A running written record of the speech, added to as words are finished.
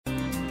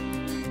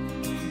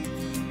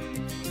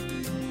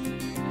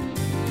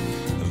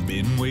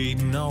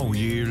waiting all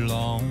year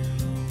long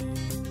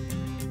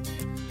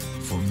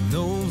for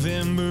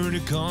November to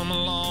come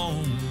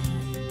along.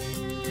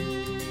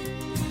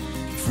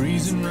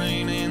 Freezing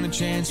rain and the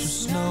chance for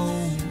snow,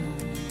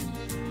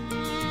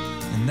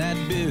 and that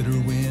bitter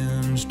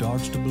wind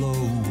starts to blow.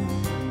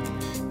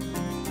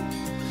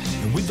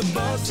 And with the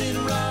buds in a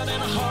rut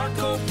and a hard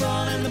cold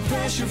front and the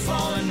pressure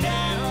falling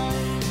down,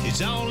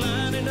 it's all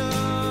lining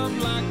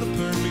up like the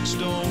perfect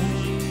storm.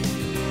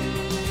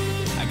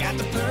 I got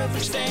the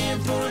perfect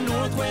stand for a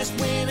northwest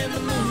wind and the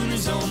moon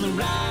is on the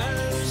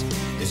rise.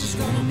 This is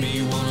gonna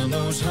be one of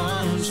those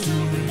hunts to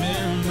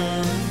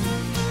remember.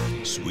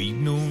 Sweet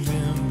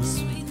November.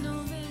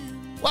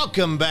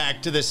 Welcome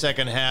back to the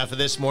second half of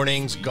this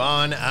morning's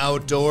Gone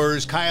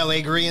Outdoors. Kyle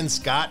Agri and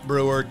Scott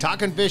Brewer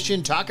talking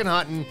fishing, talking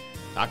hunting,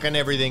 talking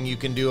everything you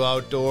can do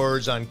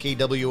outdoors on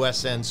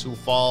KWSN Sioux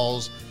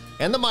Falls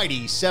and the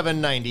mighty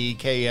 790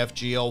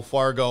 KFGO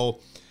Fargo.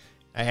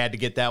 I had to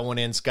get that one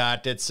in,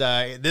 Scott. It's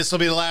this will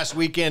be the last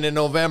weekend in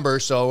November,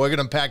 so we're going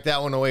to pack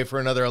that one away for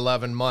another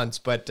 11 months.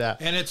 But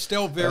and it's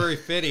still very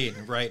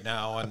fitting right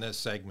now on this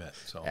segment.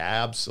 So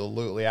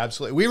absolutely.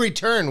 We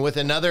return with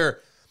another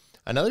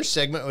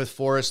segment with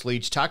Forrest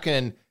Leach,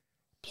 talking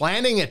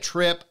planning a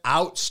trip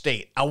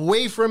outstate,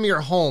 away from your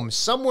home,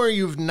 somewhere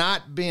you've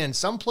not been,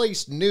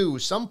 someplace new,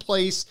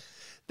 someplace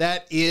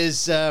that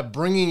is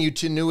bringing you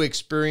to new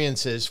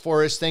experiences.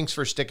 Forrest, thanks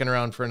for sticking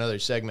around for another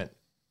segment.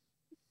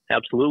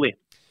 Absolutely.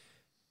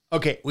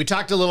 Okay, we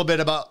talked a little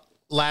bit about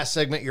last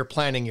segment, your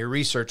planning, your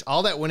research,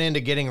 all that went into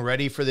getting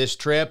ready for this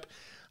trip.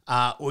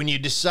 When you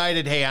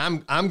decided, hey,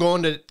 I'm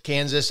going to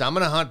Kansas, I'm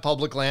going to hunt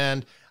public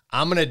land,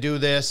 I'm going to do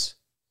this.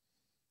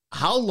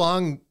 How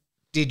long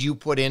did you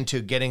put into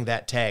getting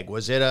that tag?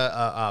 Was it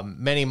a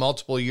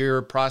multiple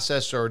year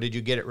process, or did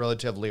you get it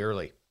relatively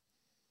early?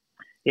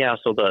 Yeah,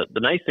 so the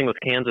nice thing with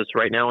Kansas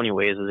right now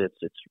anyways is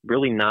it's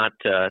really not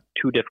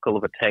too difficult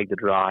of a tag to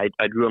draw.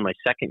 I drew in my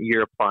second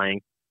year applying.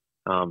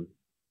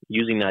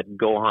 Using that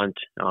Go Hunt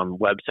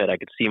website, I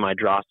could see my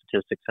draw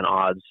statistics and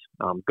odds.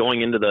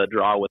 Going into the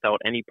draw without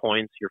any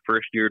points, your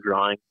first year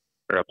drawing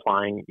or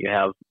applying, you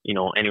have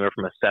anywhere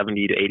from a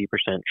 70 to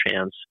 80%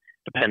 chance,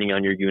 depending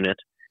on your unit.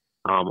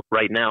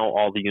 Right now,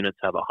 all the units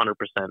have 100%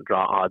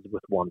 draw odds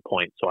with 1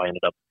 point, so I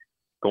ended up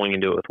going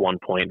into it with 1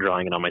 point,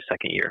 drawing it on my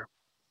second year.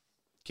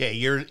 Okay,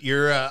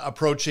 you're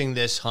approaching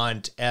this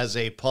hunt as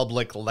a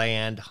public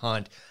land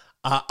hunt.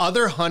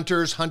 Other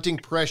hunters, hunting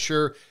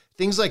pressure,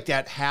 things like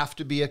that have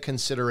to be a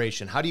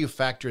consideration. How do you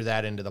factor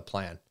that into the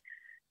plan?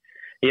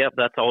 Yep,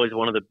 that's always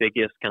one of the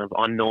biggest kind of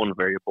unknown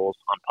variables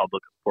on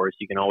public. Of course,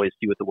 you can always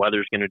see what the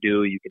weather's going to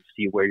do. You can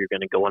see where you're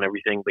going to go and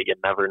everything, but you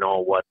never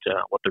know what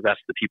the rest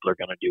of the people are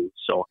going to do.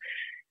 So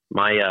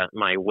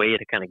my way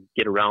to kind of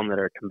get around that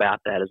or combat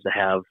that is to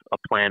have a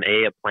plan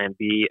A, a plan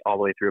B, all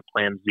the way through a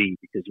plan Z,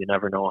 because you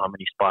never know how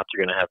many spots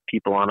are going to have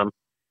people on them.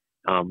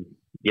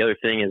 The other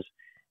thing is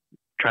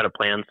try to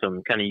plan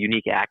some kind of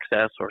unique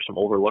access or some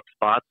overlooked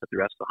spots that the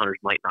rest of the hunters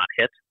might not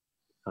hit.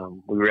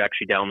 We were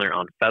actually down there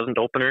on pheasant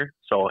opener,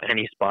 so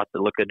any spots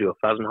that look good to a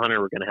pheasant hunter,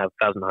 we're going to have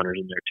pheasant hunters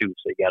in there too.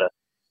 So you got to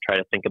try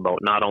to think about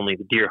not only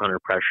the deer hunter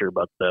pressure,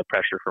 but the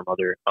pressure from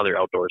other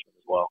outdoorsmen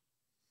as well.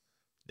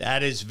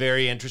 That is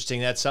very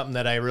interesting. That's something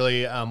that I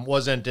really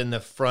wasn't in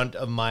the front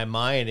of my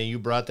mind, and you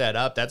brought that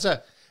up. That's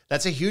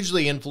a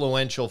hugely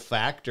influential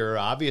factor.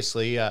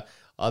 Obviously,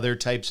 other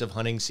types of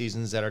hunting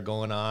seasons that are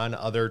going on,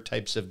 other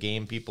types of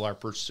game people are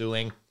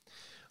pursuing.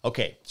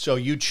 Okay, so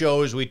you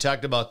chose, we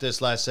talked about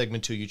this last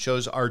segment too, you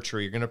chose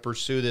archery. You're going to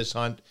pursue this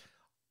hunt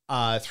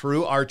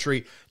through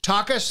archery.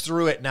 Talk us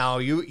through it now.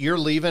 You're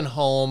leaving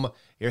home,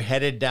 you're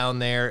headed down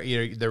there,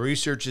 the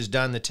research is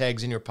done, the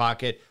tag's in your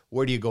pocket.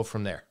 Where do you go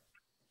from there?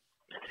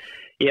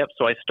 Yep,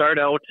 so I start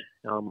out,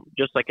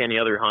 just like any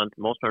other hunt,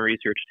 most of my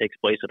research takes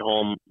place at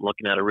home,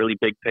 looking at a really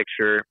big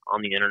picture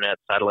on the internet,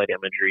 satellite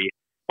imagery.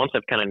 Once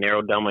I've kind of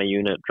narrowed down my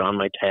unit, drawn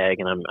my tag,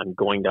 and I'm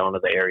going down to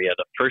the area,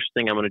 the first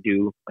thing I'm going to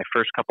do, my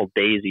first couple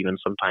days even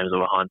sometimes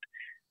of a hunt,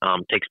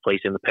 takes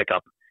place in the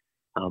pickup.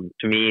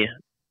 To me,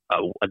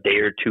 a day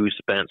or two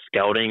spent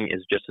scouting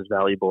is just as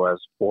valuable as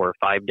 4 or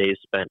 5 days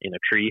spent in a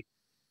tree.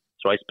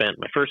 So I spent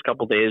my first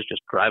couple days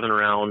just driving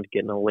around,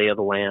 getting a lay of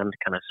the land,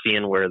 kind of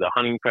seeing where the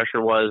hunting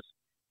pressure was,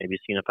 maybe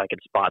seeing if I could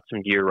spot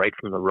some deer right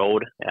from the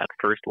road at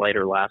first light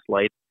or last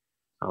light.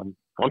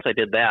 Once I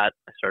did that,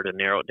 I started to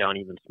narrow it down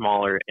even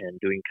smaller and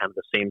doing kind of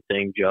the same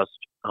thing just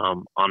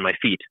on my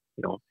feet,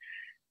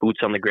 boots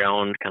on the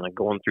ground, kind of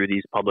going through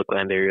these public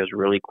land areas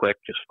really quick,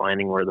 just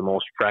finding where the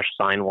most fresh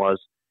sign was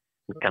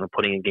and kind of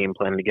putting a game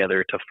plan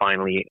together to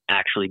finally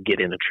actually get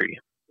in a tree.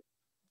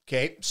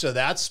 Okay, so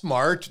that's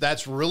smart.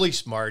 That's really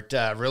smart.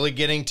 Really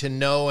getting to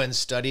know and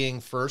studying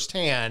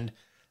firsthand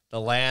the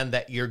land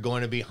that you're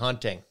going to be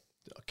hunting.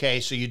 Okay,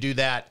 so you do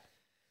that.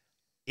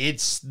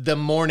 It's the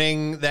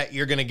morning that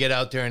you're going to get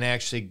out there and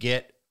actually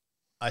get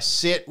a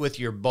sit with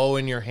your bow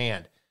in your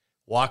hand.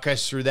 Walk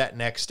us through that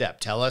next step.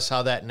 Tell us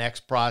how that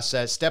next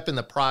step in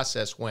the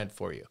process went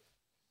for you.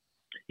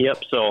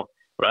 Yep. So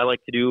what I like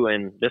to do,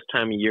 and this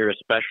time of year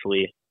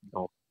especially,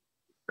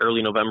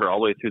 early November all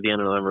the way through the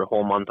end of November,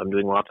 whole month. I'm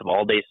doing lots of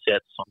all-day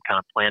sits. So I'm kind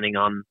of planning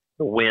on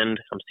the wind.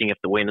 I'm seeing if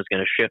the wind is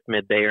going to shift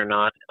midday or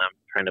not, and I'm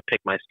trying to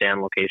pick my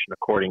stand location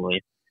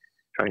accordingly.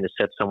 Trying to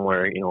sit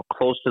somewhere,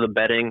 close to the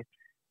bedding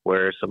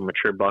where some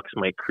mature bucks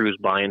might cruise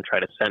by and try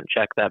to scent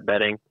check that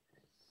bedding.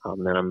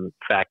 Then I'm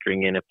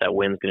factoring in if that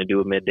wind's going to do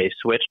a midday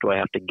switch. Do I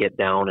have to get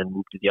down and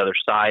move to the other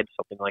side,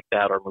 something like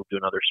that, or move to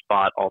another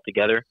spot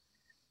altogether?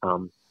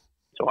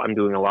 So I'm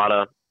doing a lot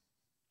of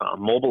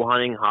mobile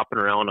hunting, hopping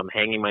around. I'm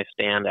hanging my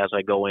stand as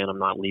I go in. I'm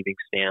not leaving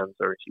stands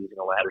or using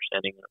a ladder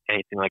standing or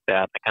anything like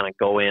that. I kind of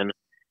go in,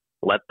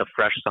 let the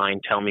fresh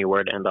sign tell me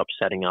where to end up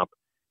setting up,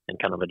 and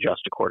kind of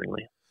adjust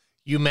accordingly.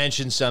 You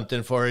mentioned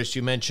something, Forrest.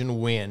 You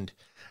mentioned wind.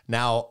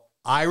 Now,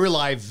 I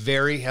rely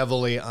very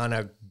heavily on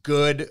a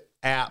good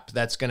app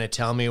that's going to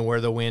tell me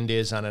where the wind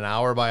is on an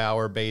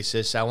hour-by-hour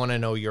basis. I want to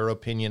know your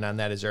opinion on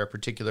that. Is there a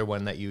particular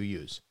one that you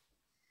use?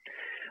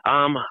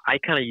 I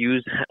kind of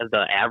use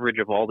the average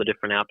of all the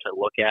different apps I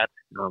look at.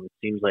 It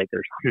seems like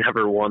there's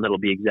never one that'll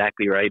be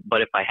exactly right.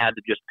 But if I had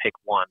to just pick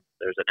one,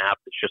 there's an app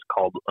that's just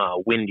called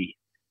Windy,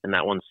 and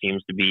that one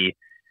seems to be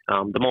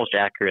the most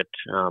accurate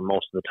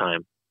most of the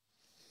time.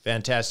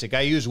 Fantastic.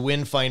 I use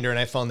Windfinder, and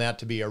I found that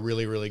to be a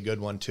really, really good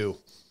one, too.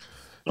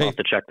 I'll have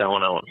to check that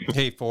one out.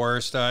 Hey,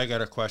 Forrest, I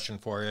got a question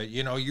for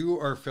you. You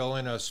are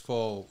filling us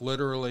full,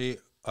 literally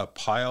a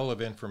pile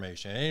of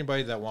information.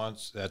 Anybody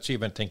that's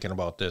even thinking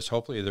about this,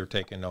 hopefully they're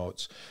taking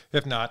notes.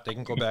 If not, they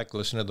can go back,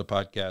 listen to the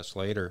podcast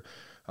later,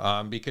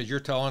 because you're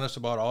telling us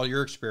about all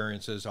your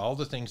experiences, all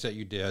the things that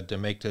you did to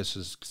make this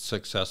a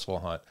successful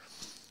hunt.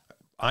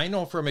 I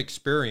know from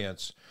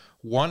experience,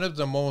 one of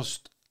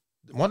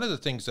the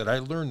things that I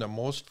learned the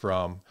most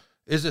from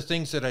is the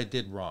things that I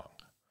did wrong,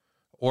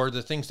 or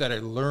the things that I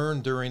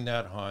learned during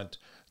that hunt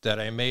that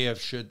I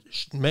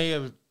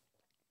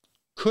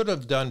could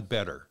have done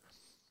better.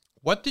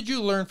 What did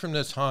you learn from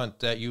this hunt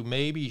that you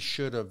maybe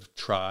should have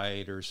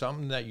tried, or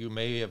something that you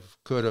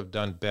could have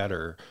done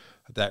better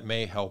that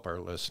may help our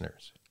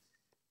listeners?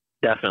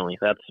 Definitely.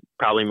 That's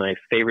probably my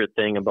favorite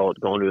thing about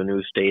going to a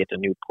new state, a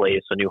new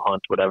place, a new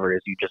hunt, whatever,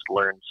 is you just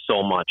learn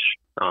so much.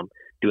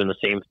 Doing the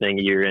same thing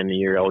year in and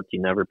year out,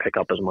 you never pick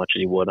up as much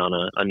as you would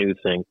on a new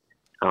thing.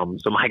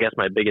 So I guess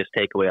my biggest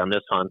takeaway on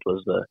this hunt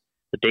was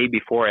the day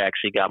before I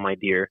actually got my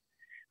deer.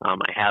 I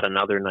had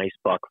another nice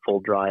buck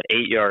full draw at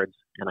 8 yards,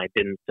 and I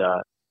didn't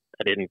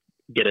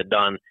get it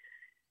done.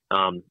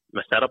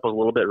 My setup was a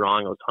little bit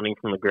wrong. I was hunting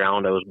from the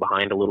ground. I was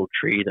behind a little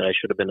tree that I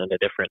should have been at a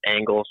different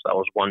angle. So that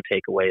was one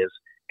takeaway, is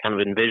kind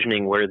of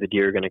envisioning where the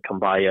deer are going to come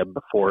by you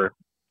before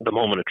the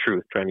moment of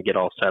truth, trying to get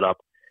all set up.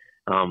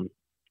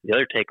 The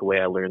other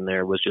takeaway I learned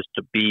there was just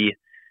to be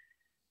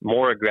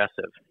more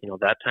aggressive.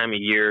 That time of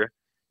year,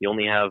 you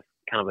only have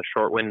kind of a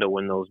short window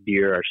when those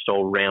deer are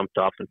so ramped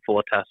up and full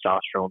of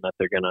testosterone that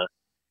they're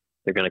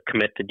gonna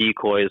commit to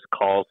decoys,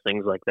 calls,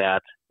 things like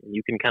that. And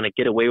you can kind of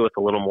get away with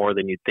a little more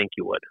than you'd think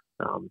you would.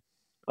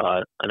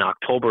 An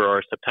October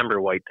or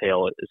September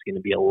whitetail is going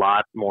to be a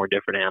lot more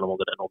different animal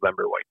than a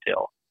November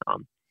whitetail.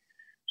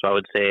 So I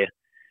would say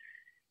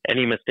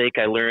any mistake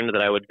I learned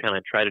that I would kind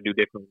of try to do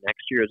differently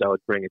next year is I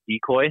would bring a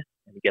decoy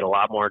and get a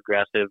lot more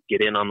aggressive,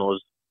 get in on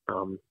those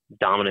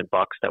dominant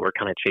bucks that were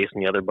kind of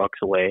chasing the other bucks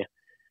away.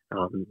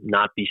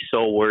 Not be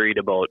so worried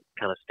about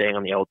kind of staying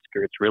on the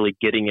outskirts, really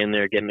getting in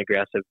there, getting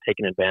aggressive,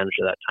 taking advantage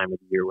of that time of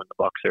the year when the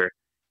bucks are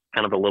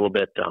kind of a little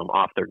bit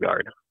off their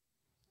guard.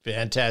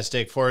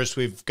 Fantastic. Forrest,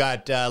 we've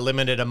got a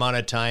limited amount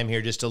of time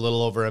here, just a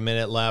little over a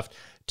minute left.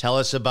 Tell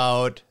us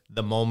about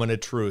the moment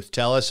of truth.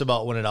 Tell us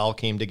about when it all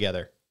came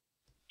together.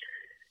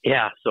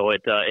 Yeah, so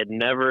it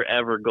never,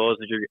 ever goes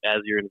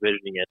as you're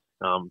envisioning it.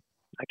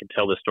 I can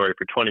tell this story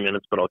for 20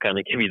 minutes, but I'll kind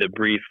of give you the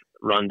brief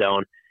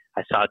rundown.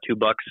 I saw two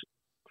bucks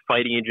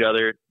fighting each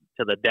other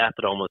to the death.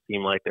 It almost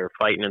seemed like they were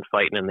fighting,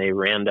 and they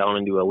ran down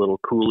into a little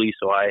coulee,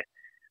 so I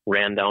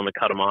ran down to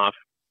cut them off.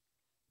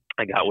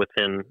 I got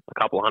within a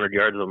couple hundred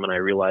yards of them, and I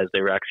realized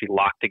they were actually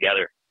locked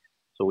together.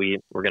 So we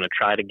were going to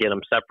try to get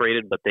them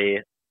separated, but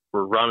they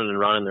were running and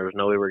running. There was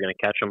no way we were going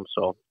to catch them.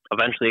 So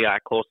eventually I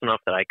got close enough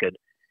that I could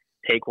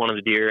take one of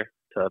the deer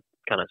to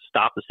kind of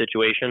stop the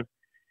situation.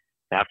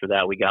 After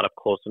that, we got up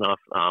close enough,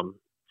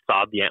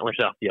 sawed the antlers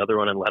off the other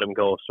one, and let him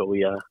go. So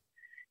we,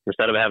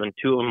 instead of having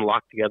two of them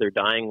locked together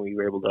dying, we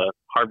were able to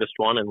harvest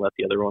one and let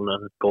the other one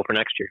go for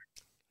next year.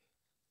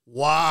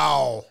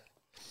 Wow.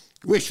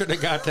 We should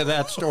have got to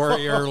that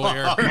story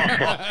earlier.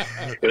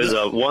 It was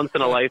a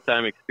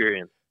once-in-a-lifetime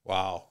experience.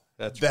 Wow.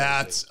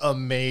 That's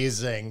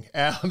amazing.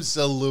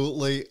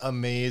 Absolutely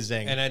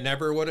amazing. And it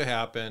never would have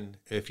happened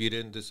if you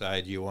didn't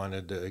decide you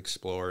wanted to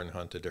explore and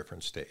hunt a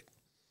different state.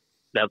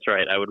 That's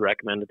right. I would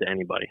recommend it to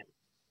anybody.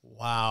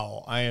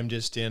 Wow. I am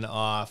just in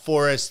awe.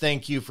 Forrest,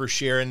 thank you for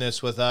sharing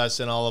this with us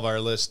and all of our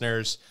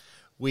listeners.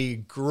 We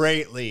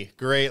greatly,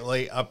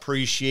 greatly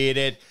appreciate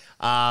it.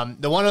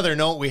 The one other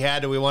note we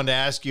wanted to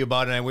ask you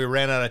about, and we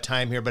ran out of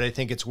time here, but I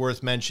think it's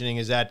worth mentioning,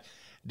 is that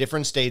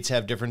different states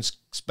have different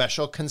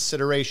special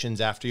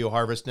considerations after you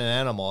harvest an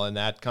animal, and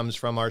that comes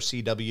from our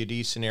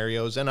CWD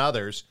scenarios and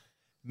others.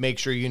 Make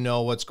sure you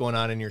know what's going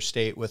on in your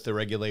state with the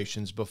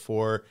regulations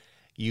before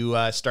you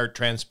start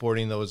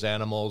transporting those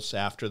animals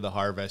after the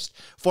harvest.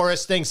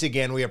 Forrest, thanks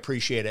again. We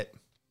appreciate it.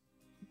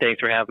 Thanks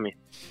for having me.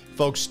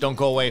 Folks, don't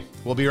go away.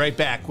 We'll be right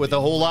back with a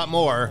whole lot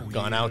more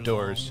Gone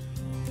Outdoors.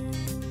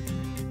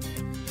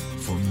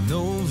 For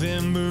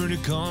November to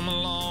come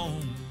along